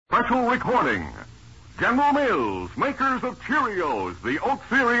Special recording. General Mills, makers of Cheerios, the oat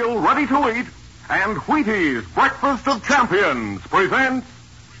cereal ready to eat, and Wheaties, breakfast of champions, presents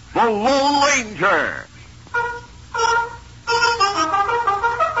The Lone Ranger.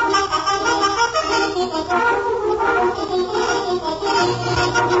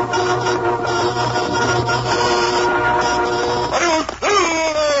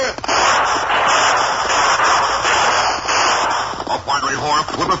 A fiery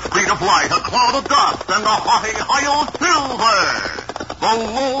horse with the speed of light, a cloud of dust, and a haughty high silver. The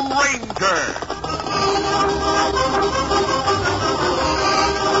Lone Ranger.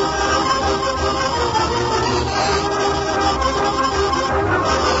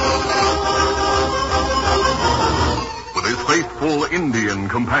 With his faithful Indian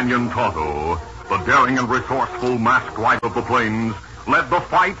companion Tonto, the daring and resourceful masked wife of the plains led the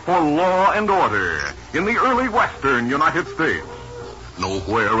fight for law and order in the early western United States.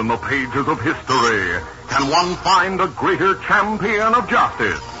 Nowhere in the pages of history can one find a greater champion of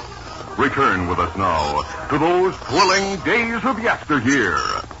justice. Return with us now to those thrilling days of yesteryear.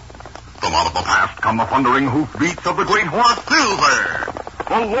 From out of the past come the thundering hoofbeats of the great horse Silver.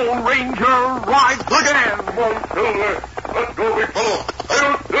 The Lone Ranger rides again. Come on, Silver. Let's go, big fellow.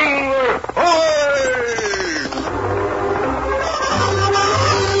 Hail, Silver! Away!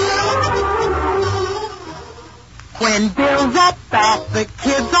 When Bill's up bat, the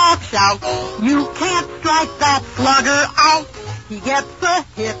kids all shout, "You can't strike that slugger out." He gets a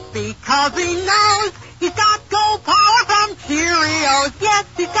hit because he knows he's got go power from Cheerios. Yes,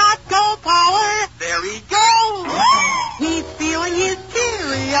 he's got go power. There he goes. He's feeling his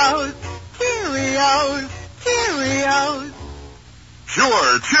Cheerios, Cheerios, Cheerios.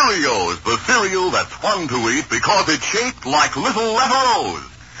 Sure, Cheerios, the cereal that's fun to eat because it's shaped like little letter O's.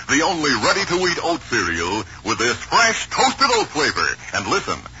 The only ready-to-eat oat cereal with this fresh toasted oat flavor. And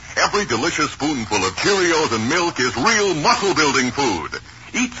listen, every delicious spoonful of Cheerios and milk is real muscle-building food.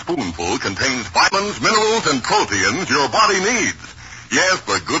 Each spoonful contains vitamins, minerals, and proteins your body needs. Yes,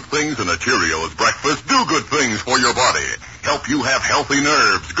 the good things in a Cheerios breakfast do good things for your body. Help you have healthy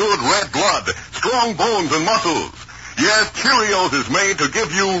nerves, good red blood, strong bones and muscles. Yes, Cheerios is made to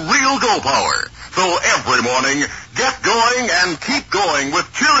give you real go power. So every morning, get going and keep going with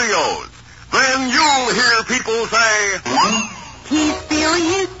Cheerios. Then you'll hear people say, He's feeling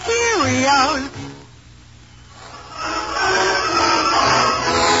his Cheerios.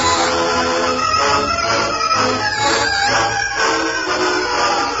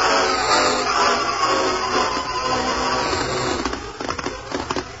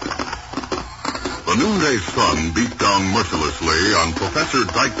 The noonday sun beat down mercilessly on Professor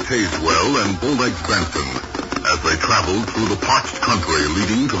Dyke Tazewell and Bulllegs Benson as they traveled through the parched country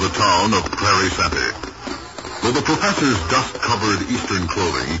leading to the town of Prairie Center. Though the professor's dust-covered eastern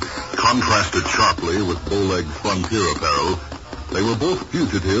clothing contrasted sharply with Bulllegs' frontier apparel, they were both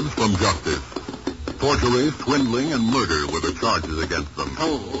fugitives from justice. Forgery, swindling, and murder were the charges against them.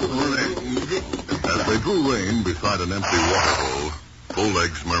 As they drew rein beside an empty waterhole,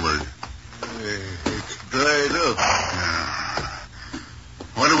 Bulllegs murmured, "It's dried up.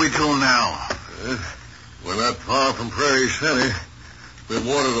 What do we do now?" "We're not far from Prairie Center. We'll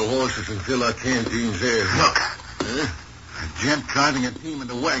water the horses and fill our canteens there." Look. A gent driving a team in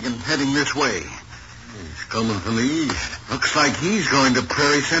the wagon heading this way. He's coming from the east. Looks like he's going to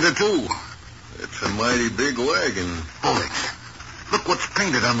Prairie Center, too. It's a mighty big wagon. Bullets. Look what's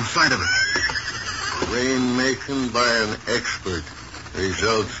painted on the side of it. Rainmaking by an expert.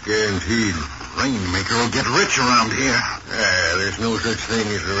 Results guaranteed. Rainmaker will get rich around here. There's no such thing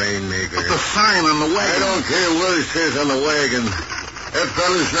as a rainmaker. But the sign on the wagon. I don't care what it says on the wagon. That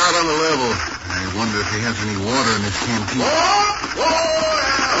fella's not on the level. I wonder if he has any water in his canteen.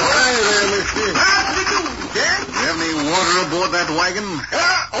 Hi there, mister. How do you do, Jack? You have any water aboard that wagon?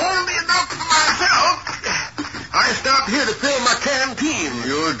 Only enough for myself. I stopped here to fill my canteen.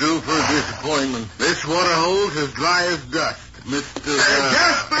 You're due for a disappointment. This water hole's as dry as dust. Mr.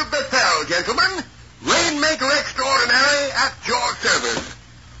 Jasper Bethel, gentlemen. Rainmaker extraordinary at your service.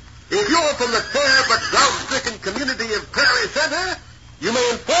 If you're from the fair but drought-stricken community of Prairie Center, you may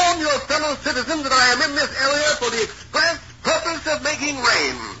inform your fellow citizens that I am in this area for the express purpose of making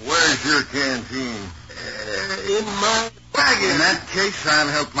rain. Where's your canteen? In my wagon. In that case, I'll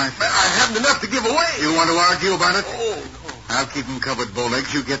help myself. I haven't enough to give away. You want to argue about it? Oh, no. I'll keep them covered,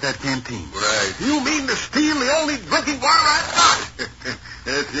 Bowlegs. You get that canteen. Right. You mean to steal the only drinking water I've got?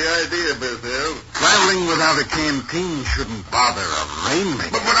 That's the idea, Bethel. Traveling without a canteen shouldn't bother a rainmaker.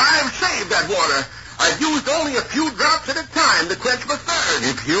 But when I've saved that water, I've used only a few drops at a time to quench my thirst.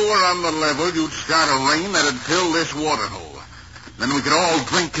 If you were on the level, you'd start a rain that'd fill this water hole. Then we could all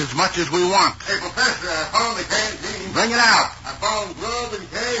drink as much as we want. Hey, Professor, I found the canteen. Bring it out. I found grub and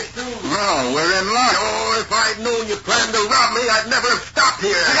cash, too. Oh, we're in luck. Oh, if I'd known you planned to rob me, I'd never have stopped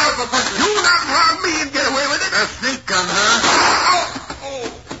here. Get out, Professor. You not rob me and get away with it. A sneak gun, huh?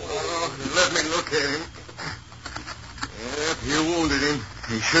 Let me look at him. Yep, you wounded him.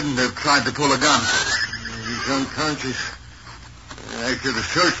 He shouldn't have tried to pull a gun. He's unconscious. I should have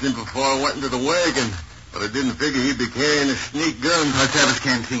searched him before I went into the wagon, but I didn't figure he'd be carrying a sneak gun. Let's have his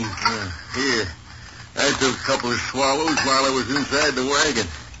canteen. Here. I took a couple of swallows while I was inside the wagon.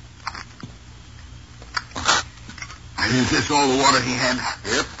 Is this all the water he had?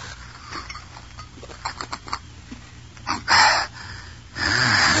 Yep.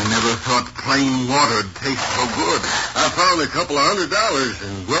 I never thought plain water'd taste so good. I found a couple of $100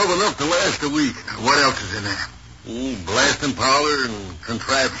 and well enough to last a week. What else is in there? Blasting powder and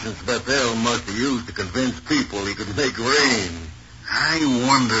contraptions Bethel must have used to convince people he could make rain. I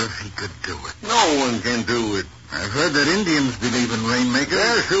wonder if he could do it. No one can do it. I've heard that Indians believe in rainmakers.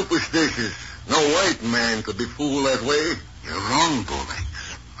 They're superstitious. No white man could be fooled that way. You're wrong,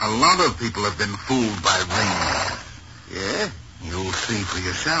 Bulllegs. A lot of people have been fooled by rainmakers. Yeah? You'll see for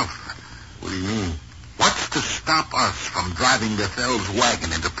yourself. What do you mean? What's to stop us from driving Bethel's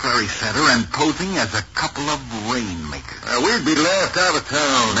wagon into Prairie Center and posing as a couple of rainmakers? We'd be laughed out of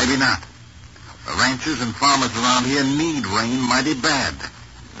town. Maybe not. The ranchers and farmers around here need rain mighty bad.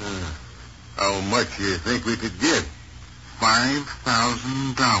 How much do you think we could get?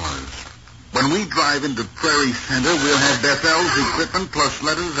 $5,000. When we drive into Prairie Center, we'll have Bethel's equipment plus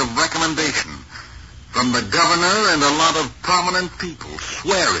letters of recommendation from the governor and a lot of prominent people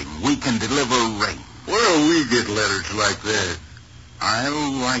swearing we can deliver rain. Where'll we get letters like that?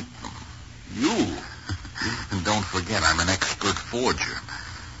 I'll write them. You? And don't forget, I'm an expert forger.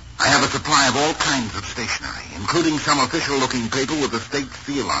 I have a supply of all kinds of stationery, including some official-looking paper with a state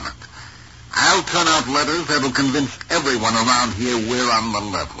seal on it. I'll turn out letters that'll convince everyone around here we're on the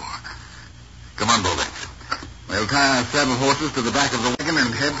level. Come on, Bulllegs. We'll tie our saddle horses to the back of the wagon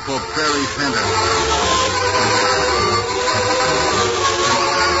and head for Prairie Center.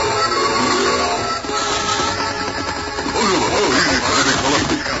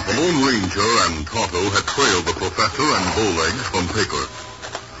 The Lone Ranger and Tonto had trailed the Professor and Bulllegs from Pecos.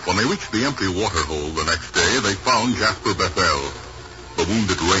 When they reached the empty water hole the next day, they found Jasper Bethel. The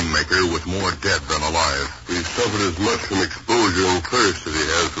wounded rainmaker was more dead than alive. He suffered as much from exposure and thirst as he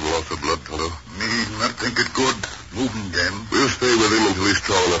has from loss of blood, Tonto. Me not think it good. Moving them. We'll stay with him until he's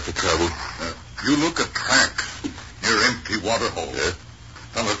strong enough to travel. You look at tracks near empty water hole. Yes?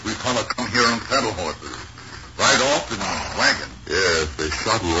 Tell us we found come here on saddle horses. Ride off in a wagon. Yes, they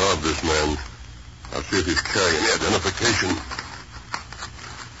shot and robbed this man. I'll see if he's carrying any identification.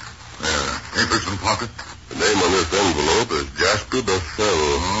 Papers in pocket? The name on this envelope is Jasper Bethel.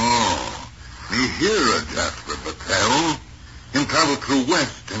 Oh. Me hear a Jasper Bethel. Him travel through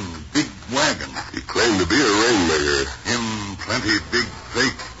west in big wagon. He claimed to be a rainmaker. Him plenty big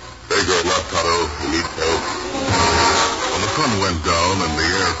fake. Fake or not, Tonto, he needs help. When the sun went down and the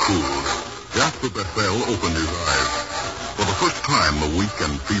air cooled, Jasper Bethel opened his eyes. For the first time, the weak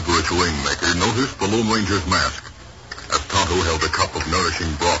and feverish rainmaker noticed the Lone Ranger's mask. As Tonto held a cup of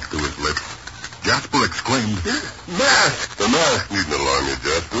nourishing broth to his lips, Jasper exclaimed, Mask! The mask needn't alarm you,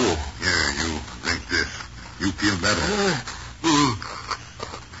 Jasper. Yeah, you drink this. You feel better.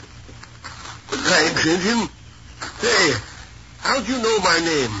 Thanks, Injun. Say, how'd you know my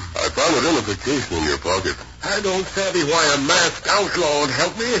name? I found identification in your pocket. I don't savvy why a masked outlaw would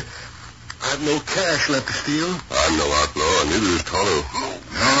help me. I've no cash left to steal. I'm no outlaw, and neither is Tonto.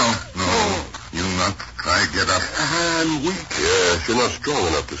 No. You not try get up. I'm weak. Yes, you're not strong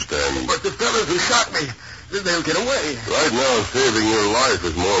enough to stand. But the fellows who shot me, they'll get away. Right now, saving your life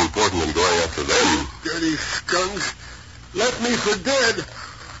is more important than going after them. Dirty skunks. Left me for dead.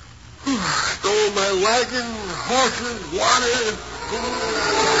 Stole my wagon, horses, water.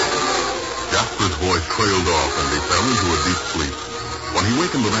 Jasper's voice trailed off, and he fell into a deep sleep. When he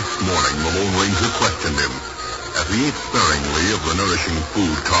wakened the next morning, the Lone Ranger questioned him. As he ate sparingly of the nourishing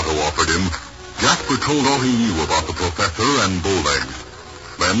food Tonto offered him, Jasper told all he knew about the Professor and Bulllegs.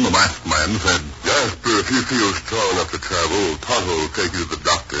 Then the masked man said, Jasper, if you feel strong enough to travel, Tonto will take you to the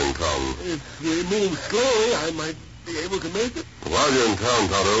doctor in town. If you move slowly, I might be able to make it. While you're in town,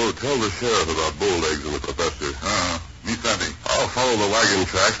 Tonto, tell the sheriff about Bulllegs and the Professor. Me savvy. I'll follow the wagon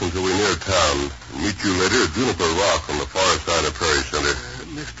tracks until we're near town. Meet you later at Juniper Rock on the far side of Prairie Center.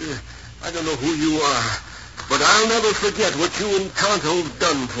 Mister, I don't know who you are, but I'll never forget what you and Tonto have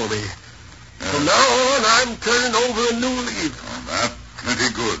done for me. From now on, I'm turning over a new leaf. That's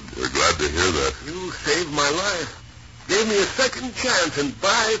plenty good. We're glad to hear that. You saved my life. Gave me a second chance, and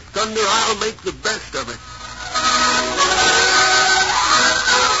by thunder, I'll make the best of it.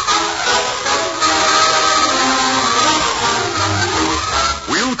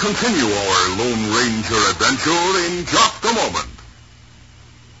 We'll continue our Lone Ranger adventure in just a moment.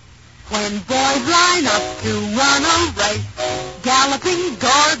 When boys line up to run a race, galloping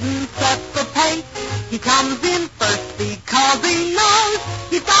Gordon sets the pace. He comes in first because he knows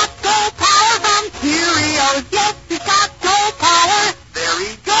he's got go power from Cheerios. Yes, he's got go power. There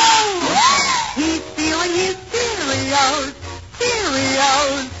he goes. He's feeling his Cheerios,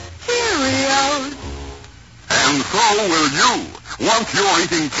 Cheerios, Cheerios. And so will you, once you're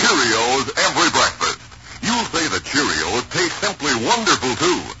eating Cheerios every breakfast. You'll say that Cheerios taste simply wonderful,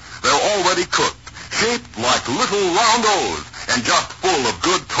 too. They're already cooked, shaped like little round O's, and just full of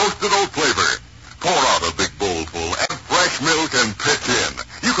good toasted oat flavor. Pour out a big bowlful, add fresh milk, and pitch in.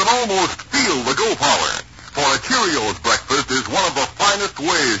 You can almost feel the go power. For a Cheerios breakfast is one of the finest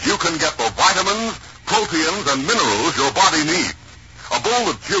ways you can get the vitamins, proteins, and minerals your body needs. A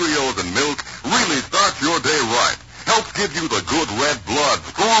bowl of Cheerios and milk really starts your day right. Helps give you the good red blood,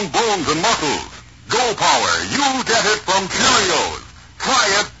 strong bones, and muscles. Go power, you get it from Cheerios. Try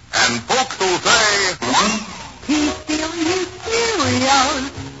it, and folks will say, he's feeling his Cheerios.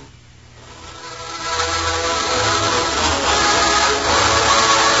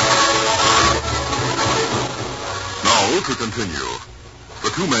 Now to continue.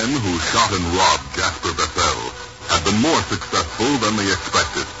 The two men who shot and robbed Jasper Bethel had been more successful than they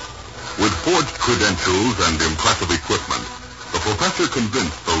expected. With forged credentials and impressive equipment, the professor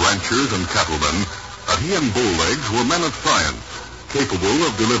convinced the ranchers and cattlemen that he and Bowlegs were men of science, capable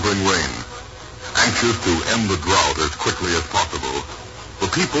of delivering rain. Anxious to end the drought as quickly as possible, the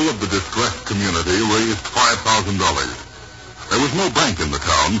people of the distressed community raised $5,000. There was no bank in the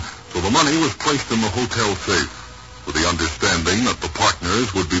town, so the money was placed in the hotel safe, with the understanding that the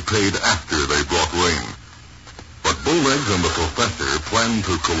partners would be paid after they brought rain. But Bowlegs and the professor planned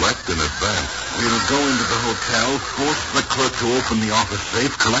to collect in advance. We'll go into the hotel, force the clerk to open the office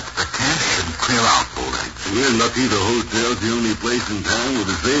safe, collect the cash, and clear out, Bowlegs. We're lucky the hotel's the only place in town with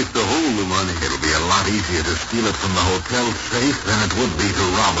a safe to hold the money. It'll be a lot easier to steal it from the hotel safe than it would be to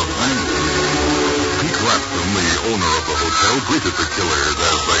rob a bank. Pete Rapson, the owner of the hotel, greeted the killers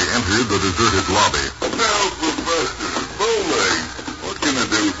as they entered the deserted lobby. Now, Professor, Bowlegs, what can I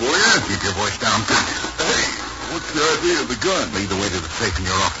do for you? Keep your voice down, Pete. Hey, what's the idea of the gun? Lead the way to the safe in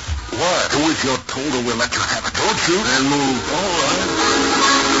your office. What? Do as you're told or we'll let you have it. Don't shoot. Then move. All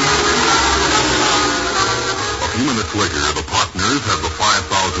right. A few minutes later, the partners had the $5,000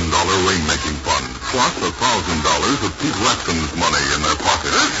 rainmaking fund, plus $1,000 of Pete Rapson's money in their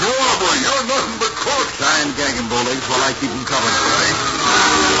pockets. It's robbery. You're nothing but crooks. Try and gag him, Bowlegs, while I keep him covered. Right.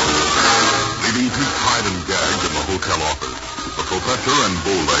 Leaving Pete tied and gagged in the hotel office, the professor and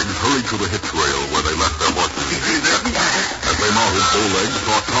Bowlegs hurried to the hitch rail where they left their horses. As they mounted, Bowlegs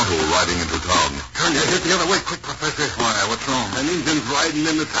saw Tonto riding into town. Turn your head the other way, quick, Professor. Why, what's wrong? An Indian's riding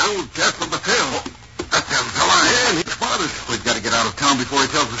into town with Jasper Bethel. That damn fella in. He's spotted us. We've got to get out of town before he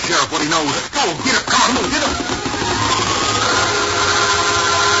tells the sheriff what he knows. Let's go. Get up. Come on, get up.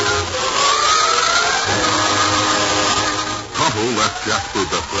 Tonto left Jasper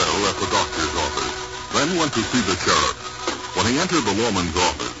Bethel at the doctor's office, then went to see the sheriff. When he entered the lawman's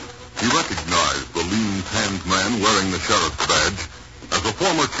office, he recognized the lean, tanned man wearing the sheriff's badge as a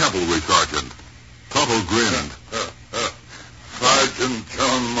former cavalry sergeant. Tonto grinned. Sergeant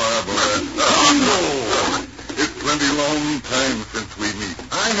John Marble. Oh, it's plenty long time since we meet.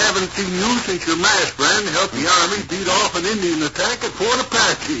 I haven't seen you since your masked friend helped the Army beat off an Indian attack at Fort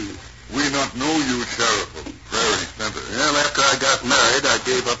Apache. We not know you, Sheriff of Prairie Center. Well, after I got married, I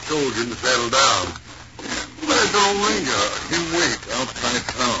gave up soldiering to settle down. There's no Ranger. Him wait outside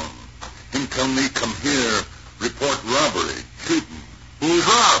town. Him tell me come here, report robbery, shooting. Who's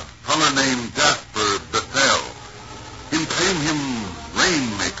robbed? Fella named Jasper Bethel. Him claim him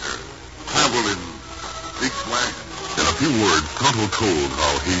rainmaker, travel in big wagon. In a few words, Tonto told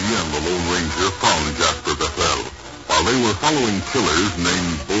how he and the Lone Ranger found Jasper Bethel, while they were following killers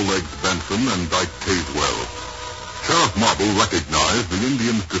named Bowlegs Benson and Dyke Tazewell. Sheriff Marble recognized the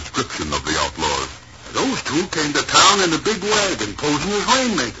Indian's description of the outlaws. Those two came to town in a big wagon, posing as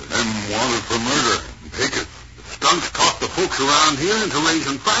rainmakers. And wanted for murder and pickets. The stunts talked the folks around here into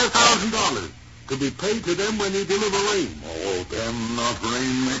raising $5,000 to be paid to them when they deliver rain. Oh, them not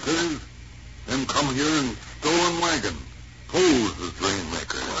rainmakers. Them come here in stolen wagon, posed as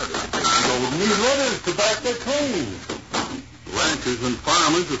rainmakers. Showed me letters to back their claims. Ranchers and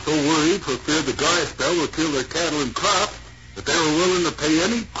farmers are so worried for fear the dry spell will kill their cattle and crops that they were willing to pay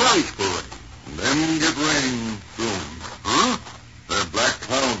any price for it. And them get rain soon.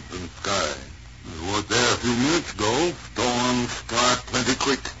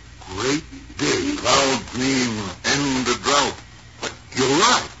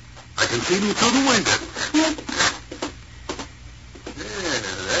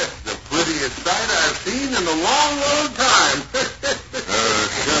 sight I've seen in a long, long time.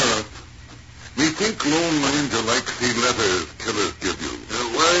 Sheriff, me think Lone Ranger likes the letters killers give you.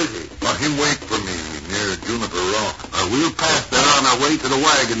 Where is he? Well, he wait for me near Juniper Rock. We'll pass there on our way to the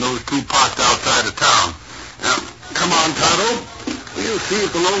wagon those two parked outside of town. Now, come on, Tonto. We'll see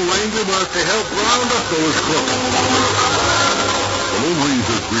if the Lone Ranger wants to help round up those crooks. The Lone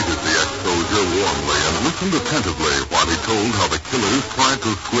Ranger greeted the ex-soldier warmly and listened attentively while he told how the killers tried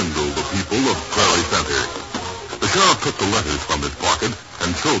to swindle the people of Prairie Center. The sheriff took the letters from his pocket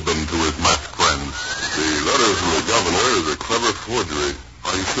and showed them to his masked friends. The letter from the governor is a clever forgery.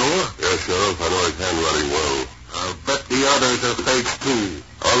 Are you sure? Yes, Sheriff. I know his handwriting well. I'll bet the others are fakes, too.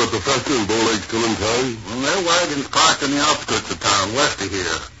 Are the professor and Bowleg still in town? Well, their wagon's parked in the outskirts of town, west of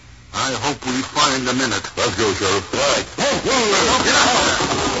here. I hope we find them in it. Let's go, Sheriff. Right. Get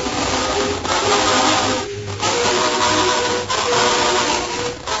out!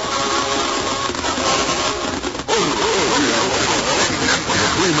 The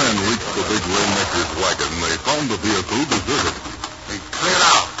three men reached the big rainmaker's wagon. They found the vehicle deserted. They cleared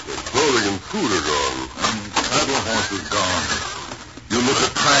out. The clothing and food are gone. Saddle horses gone. You look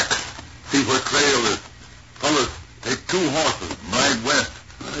at tracks. See where trail is. Fellas, take two horses. Ride west.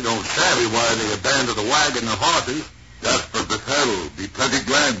 I don't savvy why they abandoned the wagon and horses. Just for the saddle. Be plenty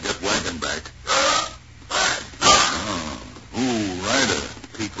glad to get wagon back. Ooh, rider.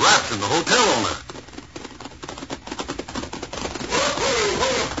 Pete Raps and the hotel owner.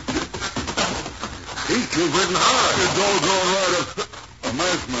 Pete, you've ridden hard. It's all gone right up. A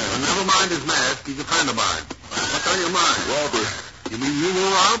masked man. Never mind his mask. He's a friend of mine. What's on your mind? Robbery. You mean you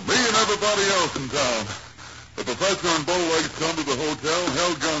were robbed? Me and everybody else in town. The professor and Bowlegs come to the hotel,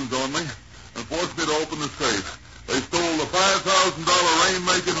 held guns on me, and forced me to open the safe. They stole the $5,000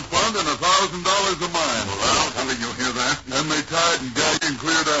 rain-making fund and $1,000 of mine. Well, how did you hear that? Then they tied and gagged and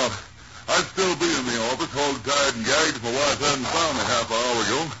cleared out. I'd still be in the office, holding tied and gagged if my wife hadn't found me half an hour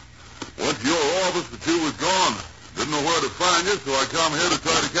ago. Went to your office, but you was gone. Didn't know where to find you, so I come here to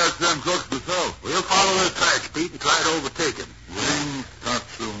try to catch them crooks myself. We'll follow their tracks, Pete, and try to overtake them. Rain starts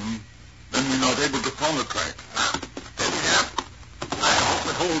soon. Then we're not able to follow the track. Steady, Hap. I hope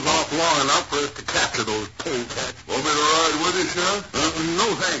it holds off long enough for us to capture those polecats. Want me to ride with you, Sheriff? No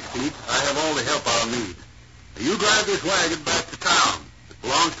thanks, Pete. I have all the help I'll need. You drive this wagon back to town. It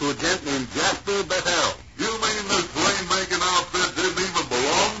belongs to a gent named Jasper Bethel. You mean this rain-making outfit didn't even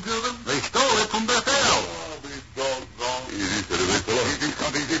belong to them? They stole it from Bethel. These doggone. Easy, steady, big fella. Easy,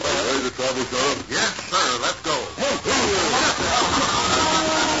 Ready to travel, Sheriff? Yes, sir. Let's go.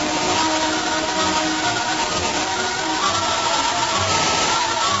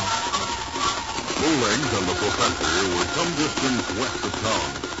 Bowlegs and the professor were some distance west of town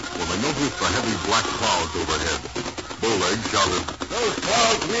when they noticed the heavy black clouds overhead. Bowlegs shouted, Those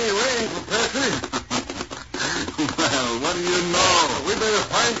clouds mean rain, Professor. Well, what do you know? We better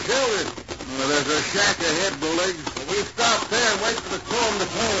find shelter. Well, there's a shack ahead, Bowlegs. We'll stop there and wait for the storm to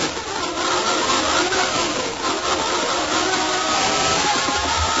pass.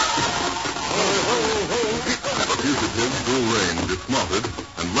 The fugitives drew rein, dismounted,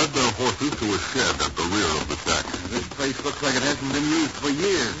 and led their horses to a shed at the rear of the shack. This place looks like it hasn't been used for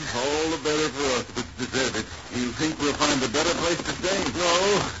years. All the better for us if it's deserted. You think we'll find a better place to stay?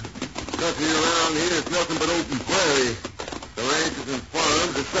 No. Country around here is nothing but open prairie. The ranches and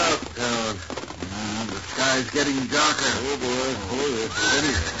farms are south of town. The sky's getting darker. Oh, boy.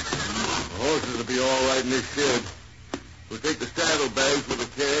 Steady. The horses will be all right in this shed. We'll take the saddlebags with the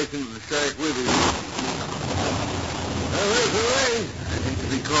cash into the shack with us. Well, there's the rain. I hate to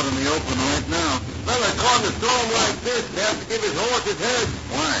be caught in the open right now. Well, caught in a storm like this, they have to give his horse his head.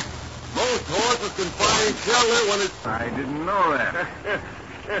 Why? Most horses can find shelter when it's... I didn't know that.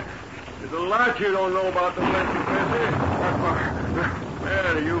 There's a lot you don't know about the West, Professor. Man,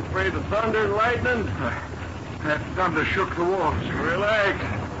 are you afraid of thunder and lightning? That thunder shook the walls. Relax.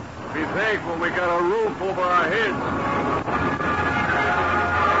 Be thankful we got a roof over our heads.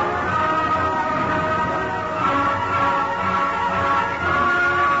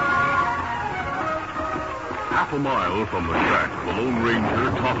 Half a mile from the shack, the Lone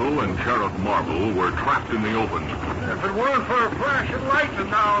Ranger, Tonto, and Sheriff Marble were trapped in the open. If it weren't for a flash of lightning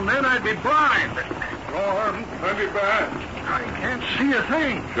now and then, I'd be blind. Storm, plenty bad. I can't see a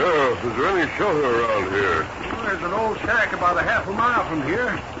thing. Sheriff, is there any shelter around here? Well, there's an old shack about a half a mile from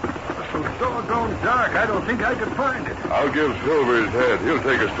here. It's so doggone dark, I don't think I could find it. I'll give Silver his head. He'll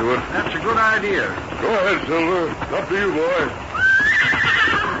take us to it. That's a good idea. Go ahead, Silver. Up to you, boy.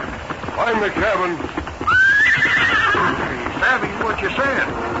 Find the cabin. Savvy, what you're saying.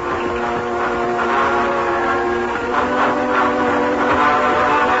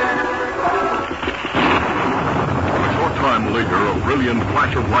 brilliant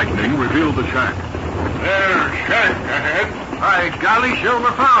flash of lightning revealed the shack. There's shack ahead. By golly,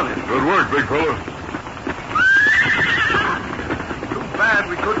 Silver found it. Good work, big fella. Too bad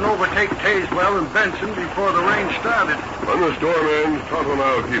we couldn't overtake Tazewell and Benson before the rain started. When the storm ends, Tonto and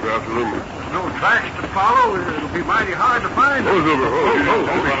I'll keep after them. There's no tracks to follow. It'll be mighty hard to find them. Silver. Don't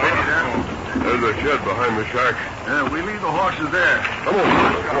be steady there. There's a shed behind the shack. Yeah, we leave the horses there. Come on,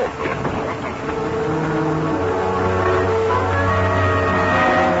 fella.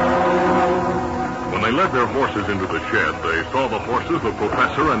 When they led their horses into the shed, they saw the horses the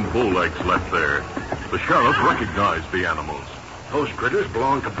professor and Bowlegs left there. The sheriff recognized the animals. Those critters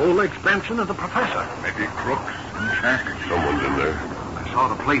belong to Bowlegs, Benson, and the professor. Maybe crooks and shack. Someone's in there. I saw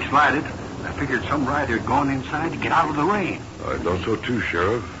the place lighted. I figured some rider had gone inside to get out of the rain. I thought so too,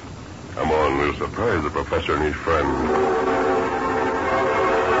 Sheriff. Come on, we'll surprise the professor and his friend.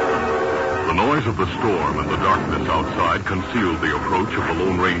 The noise of the storm and the darkness outside concealed the approach of the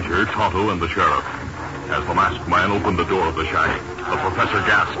Lone Ranger, Tonto, and the sheriff. As the masked man opened the door of the shack, the professor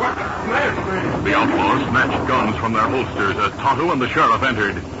gasped. The outlaws snatched guns from their holsters as Tonto and the sheriff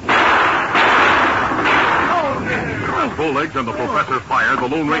entered. As Bowlegs and the professor fired, the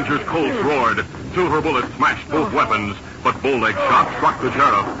Lone Ranger's Colts roared. Silver bullets smashed both weapons, but Bowlegs' shot struck the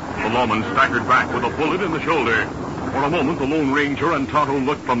sheriff. The lawman staggered back with a bullet in the shoulder. For a moment, the Lone Ranger and Tonto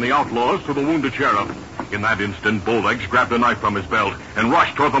looked from the outlaws to the wounded sheriff. In that instant, Bowlegs grabbed a knife from his belt and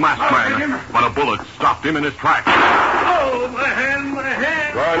rushed toward the masked man, but a bullet stopped him in his tracks. Oh, my hand!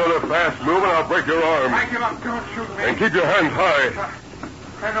 Try another fast move and I'll break your arm. I give up. Don't shoot me. And keep your hands high.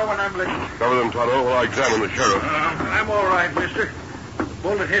 I know when I'm licked. Cover them, Tonto, while I examine the sheriff. I'm all right, mister. The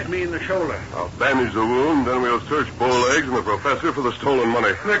bullet hit me in the shoulder. I'll bandage the wound, then we'll search Bowlegs and the professor for the stolen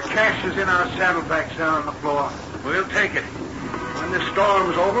money. The cash is in our saddlebags down on the floor. We'll take it. When this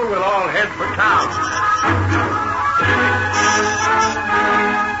storm's over, we'll all head for town.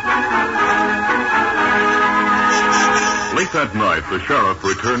 Late that night, the sheriff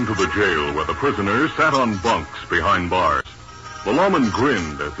returned to the jail where the prisoners sat on bunks behind bars. The lawman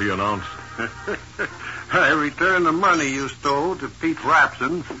grinned as he announced, I returned the money you stole to Pete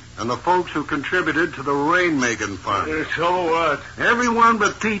Rapson and the folks who contributed to the rain-making fund. So what? Everyone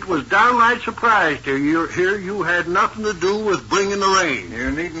but Pete was downright surprised to hear you had nothing to do with bringing the rain.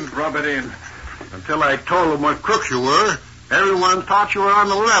 You needn't rub it in. Until I told them what crooks you were, everyone thought you were on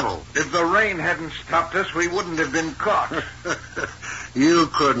the level. If the rain hadn't stopped us, we wouldn't have been caught. You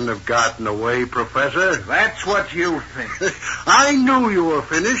couldn't have gotten away, Professor. That's what you think. I knew you were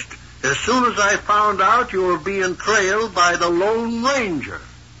finished as soon as I found out you were being trailed by the Lone Ranger.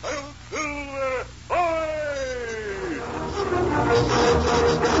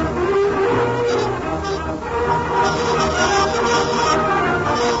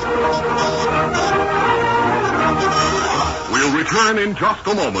 We'll return in just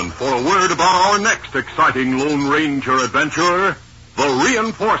a moment for a word about our next exciting Lone Ranger adventure, the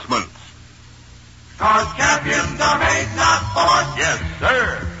reinforcements. 'Cause champions are made, not born. Yes,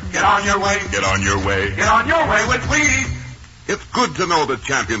 sir. Get on your way. Get on your way. Get on your way with Wheaties. It's good to know that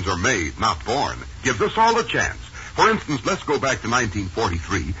champions are made, not born. Gives us all a chance. For instance, let's go back to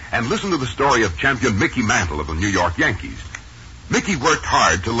 1943 and listen to the story of champion Mickey Mantle of the New York Yankees. Mickey worked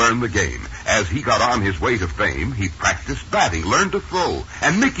hard to learn the game. As he got on his way to fame, he practiced batting, learned to throw.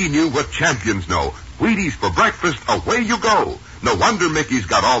 And Mickey knew what champions know. Wheaties for breakfast, away you go. No wonder Mickey's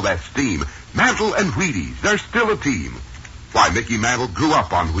got all that steam. Mantle and Wheaties, they're still a team. Why, Mickey Mantle grew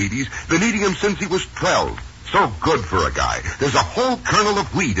up on Wheaties, been eating them since he was 12. So good for a guy. There's a whole kernel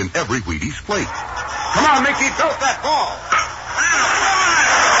of wheat in every Wheaties flake. Come on, Mickey, tote that ball.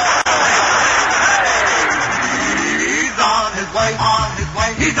 He's on his way, on his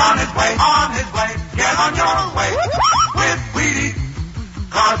way. He's on his way, on his way. Get on your way with Wheaties.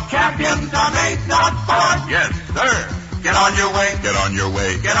 'Cause champions are made, not born. Yes, sir. Get on your way. Get on your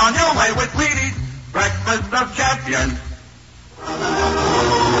way. Get on your way with Wheaties. Breakfast of champions.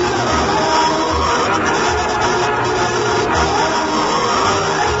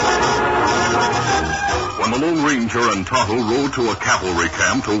 When the Lone Ranger and Tonto rode to a cavalry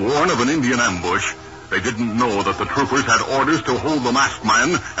camp to warn of an Indian ambush, they didn't know that the troopers had orders to hold the masked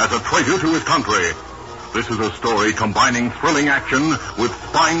man as a traitor to his country. This is a story combining thrilling action with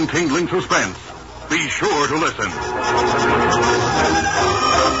spine-tingling suspense. Be sure to listen.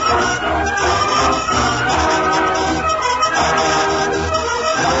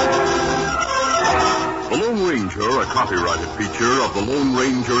 The Lone Ranger, a copyrighted feature of the Lone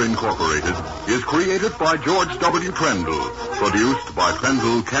Ranger Incorporated, is created by George W. Trendle, produced by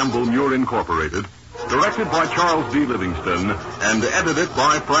Trendle Campbell Muir Incorporated, Directed by Charles D. Livingston and edited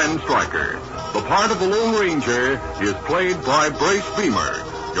by Fran Stryker. The part of the Lone Ranger is played by Brace Beamer.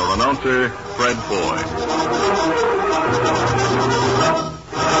 Your announcer, Fred Foy.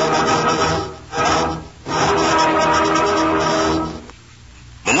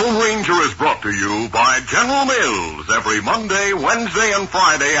 The Lone Ranger is brought to you by General Mills every Monday, Wednesday, and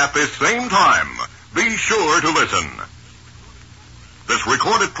Friday at this same time. Be sure to listen. This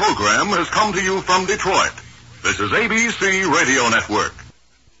recorded program has come to you from Detroit. This is ABC Radio Network.